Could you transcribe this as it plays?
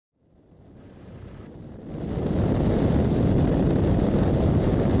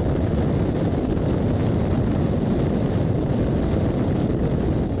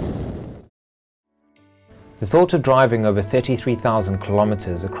thought of driving over 33,000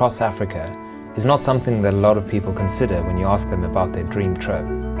 kilometers across Africa is not something that a lot of people consider when you ask them about their dream trip.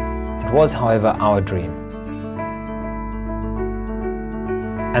 It was, however, our dream.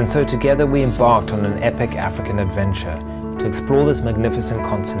 And so together we embarked on an epic African adventure to explore this magnificent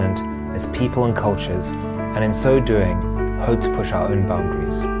continent, its people and cultures, and in so doing, hope to push our own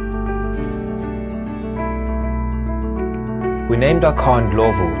boundaries. We named our car in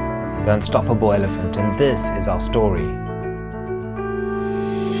Ndlovu the Unstoppable Elephant, and this is our story.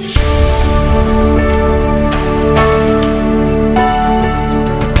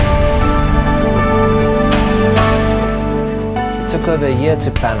 It took over a year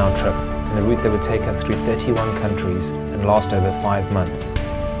to plan our trip, and the route that would take us through 31 countries and last over 5 months.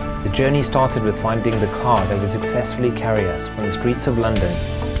 The journey started with finding the car that would successfully carry us from the streets of London,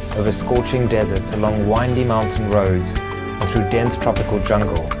 over scorching deserts, along windy mountain roads, and through dense tropical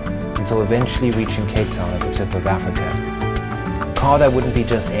jungle, until eventually reaching Cape Town at the tip of Africa. A car that wouldn't be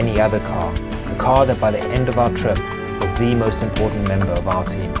just any other car, a car that by the end of our trip was the most important member of our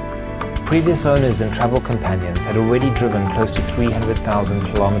team. Previous owners and travel companions had already driven close to 300,000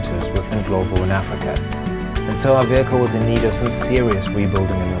 kilometers within Ndlovu in Africa, and so our vehicle was in need of some serious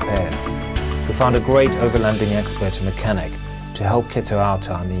rebuilding and repairs. We found a great overlanding expert and mechanic to help kit her out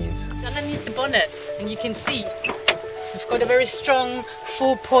to our needs. It's underneath the bonnet, and you can see we've got a very strong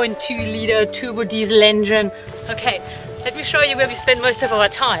 4.2 litre turbo diesel engine. Okay, let me show you where we spend most of our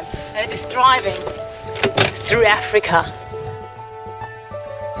time. That is driving through Africa.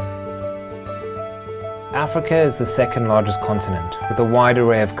 Africa is the second largest continent, with a wide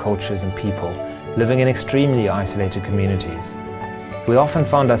array of cultures and people living in extremely isolated communities. We often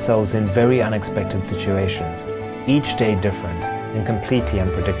found ourselves in very unexpected situations, each day different and completely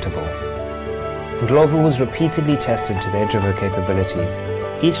unpredictable. Ndlovu was repeatedly tested to the edge of her capabilities,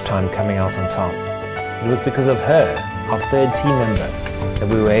 each time coming out on top. It was because of her, our third team member, that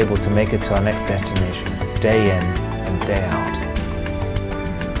we were able to make it to our next destination, day in and day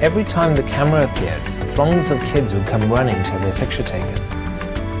out. Every time the camera appeared, throngs of kids would come running to have their picture taken.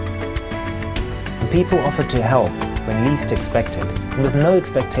 And people offered to help when least expected, and with no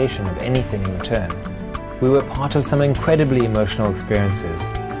expectation of anything in return. We were part of some incredibly emotional experiences.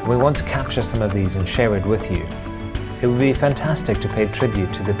 We want to capture some of these and share it with you. It would be fantastic to pay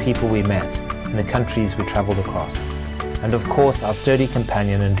tribute to the people we met and the countries we traveled across. And of course, our sturdy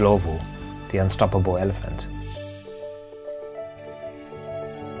companion in Ndlovu, the Unstoppable Elephant.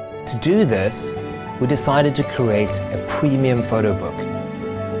 To do this, we decided to create a premium photo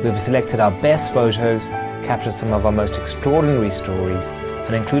book. We've selected our best photos, captured some of our most extraordinary stories,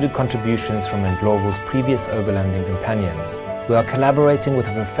 and included contributions from Ndlovu's previous overlanding companions. We are collaborating with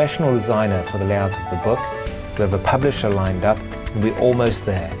a professional designer for the layout of the book. We have a publisher lined up, and we're almost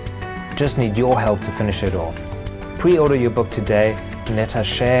there. We just need your help to finish it off. Pre-order your book today, and let us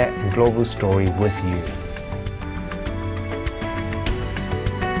share Ndlovu's story with you.